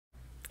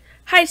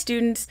Hi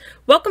students!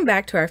 Welcome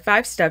back to our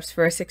 5 steps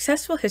for a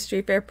successful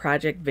History Fair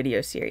project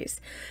video series.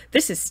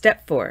 This is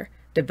step 4,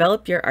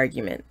 develop your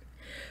argument.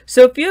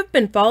 So if you have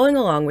been following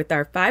along with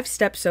our 5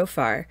 steps so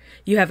far,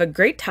 you have a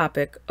great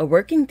topic, a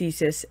working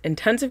thesis, and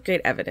tons of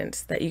great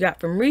evidence that you got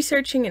from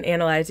researching and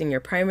analyzing your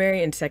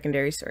primary and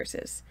secondary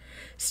sources.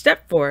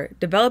 Step 4,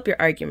 develop your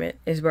argument,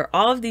 is where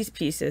all of these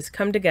pieces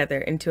come together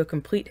into a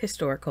complete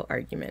historical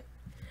argument.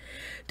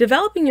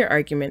 Developing your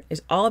argument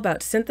is all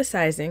about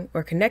synthesizing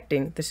or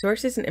connecting the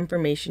sources and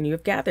information you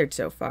have gathered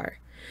so far.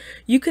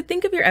 You could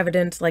think of your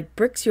evidence like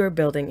bricks you are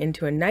building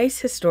into a nice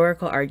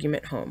historical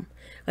argument home,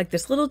 like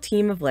this little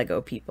team of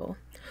Lego people.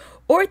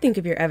 Or think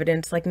of your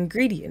evidence like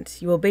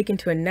ingredients you will bake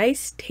into a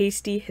nice,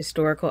 tasty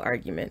historical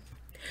argument.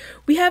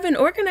 We have an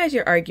Organize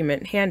Your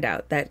Argument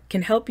handout that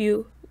can help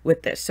you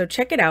with this, so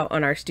check it out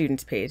on our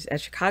students page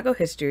at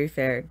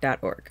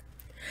chicagohistoryfair.org.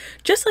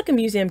 Just like a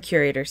museum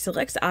curator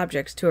selects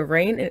objects to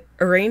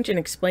arrange and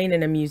explain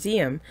in a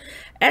museum,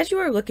 as you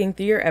are looking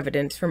through your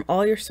evidence from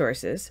all your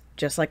sources,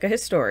 just like a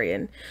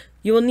historian,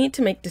 you will need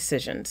to make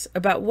decisions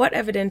about what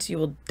evidence you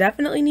will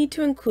definitely need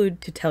to include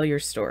to tell your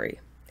story,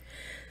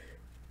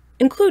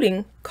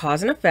 including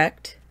cause and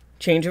effect,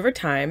 change over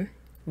time,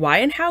 why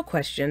and how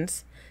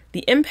questions,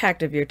 the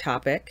impact of your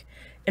topic,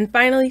 and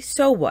finally,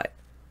 so what?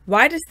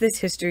 Why does this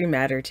history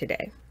matter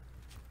today?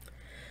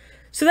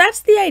 So that's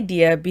the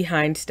idea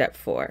behind step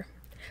 4.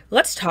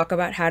 Let's talk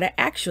about how to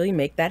actually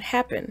make that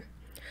happen.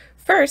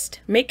 First,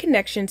 make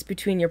connections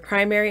between your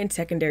primary and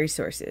secondary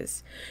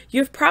sources.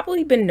 You have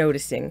probably been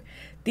noticing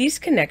these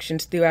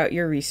connections throughout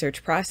your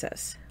research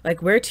process,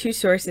 like where 2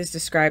 sources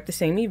describe the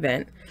same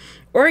event,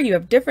 or you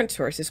have different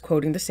sources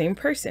quoting the same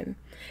person.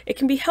 It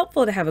can be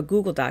helpful to have a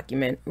Google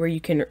document where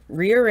you can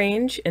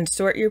rearrange and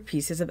sort your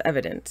pieces of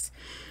evidence,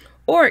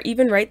 or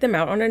even write them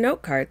out on a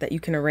note card that you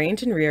can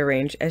arrange and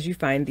rearrange as you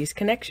find these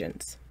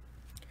connections.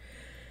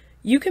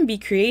 You can be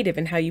creative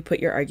in how you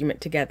put your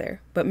argument together,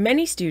 but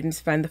many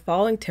students find the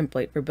following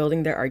template for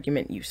building their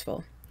argument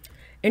useful.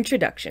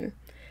 Introduction.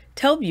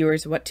 Tell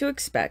viewers what to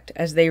expect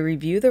as they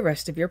review the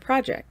rest of your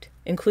project.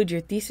 Include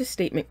your thesis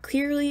statement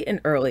clearly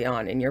and early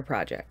on in your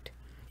project.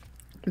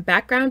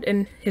 Background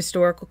and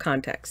historical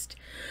context.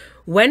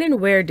 When and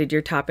where did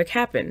your topic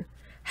happen?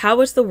 How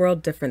was the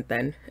world different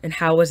then, and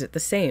how was it the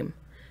same?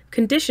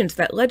 Conditions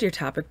that led your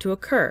topic to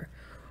occur,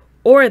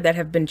 or that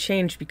have been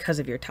changed because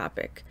of your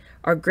topic,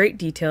 are great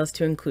details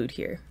to include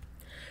here.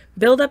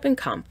 Build up in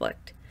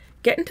conflict.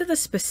 Get into the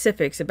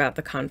specifics about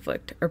the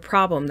conflict or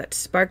problem that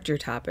sparked your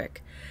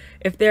topic.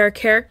 If there are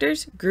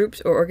characters,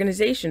 groups, or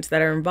organizations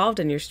that are involved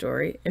in your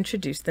story,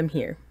 introduce them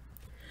here.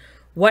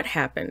 What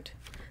happened?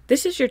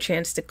 This is your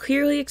chance to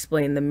clearly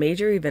explain the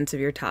major events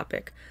of your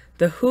topic,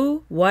 the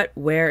who, what,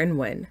 where, and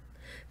when.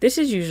 This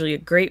is usually a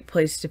great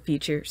place to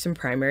feature some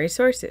primary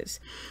sources.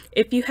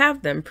 If you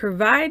have them,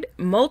 provide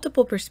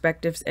multiple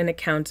perspectives and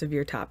accounts of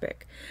your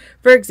topic.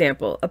 For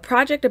example, a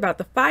project about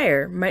the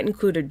fire might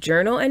include a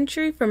journal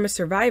entry from a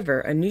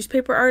survivor, a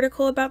newspaper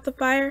article about the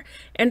fire,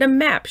 and a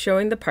map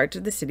showing the parts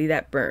of the city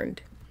that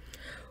burned.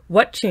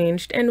 What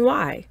changed and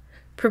why?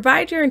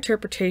 Provide your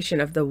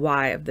interpretation of the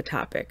why of the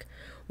topic.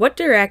 What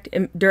direct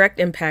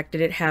impact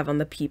did it have on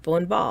the people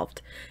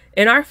involved?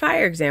 In our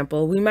fire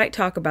example, we might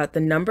talk about the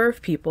number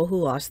of people who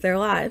lost their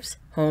lives,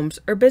 homes,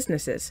 or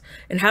businesses,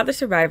 and how the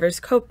survivors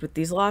coped with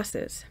these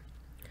losses.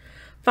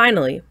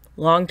 Finally,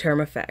 long-term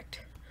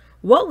effect.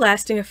 What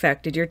lasting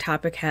effect did your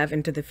topic have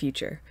into the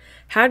future?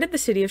 How did the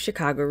city of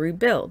Chicago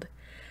rebuild?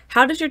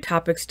 How does your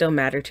topic still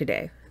matter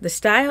today? The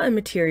style and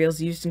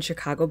materials used in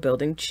Chicago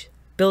buildings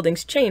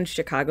changed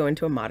Chicago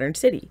into a modern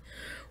city.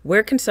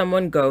 Where can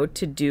someone go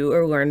to do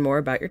or learn more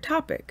about your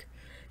topic?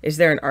 Is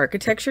there an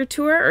architecture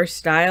tour or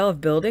style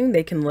of building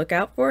they can look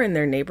out for in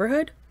their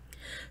neighborhood?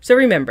 So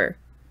remember,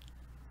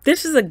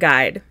 this is a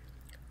guide.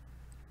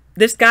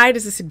 This guide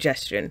is a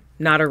suggestion,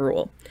 not a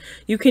rule.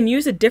 You can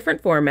use a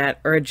different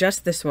format or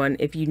adjust this one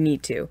if you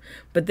need to,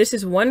 but this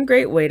is one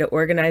great way to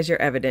organize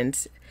your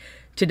evidence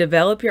to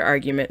develop your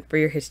argument for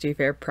your History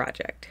Fair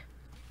project.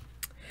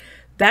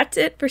 That's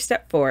it for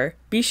step 4.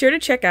 Be sure to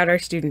check out our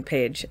student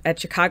page at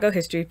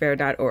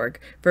chicagohistoryfair.org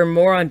for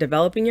more on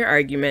developing your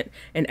argument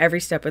and every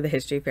step of the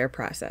History Fair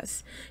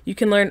process. You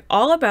can learn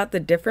all about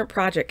the different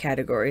project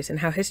categories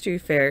and how History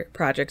Fair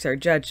projects are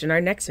judged in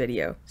our next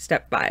video,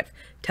 step 5.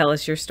 Tell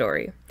us your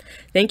story.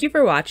 Thank you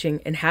for watching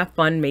and have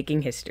fun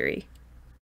making history.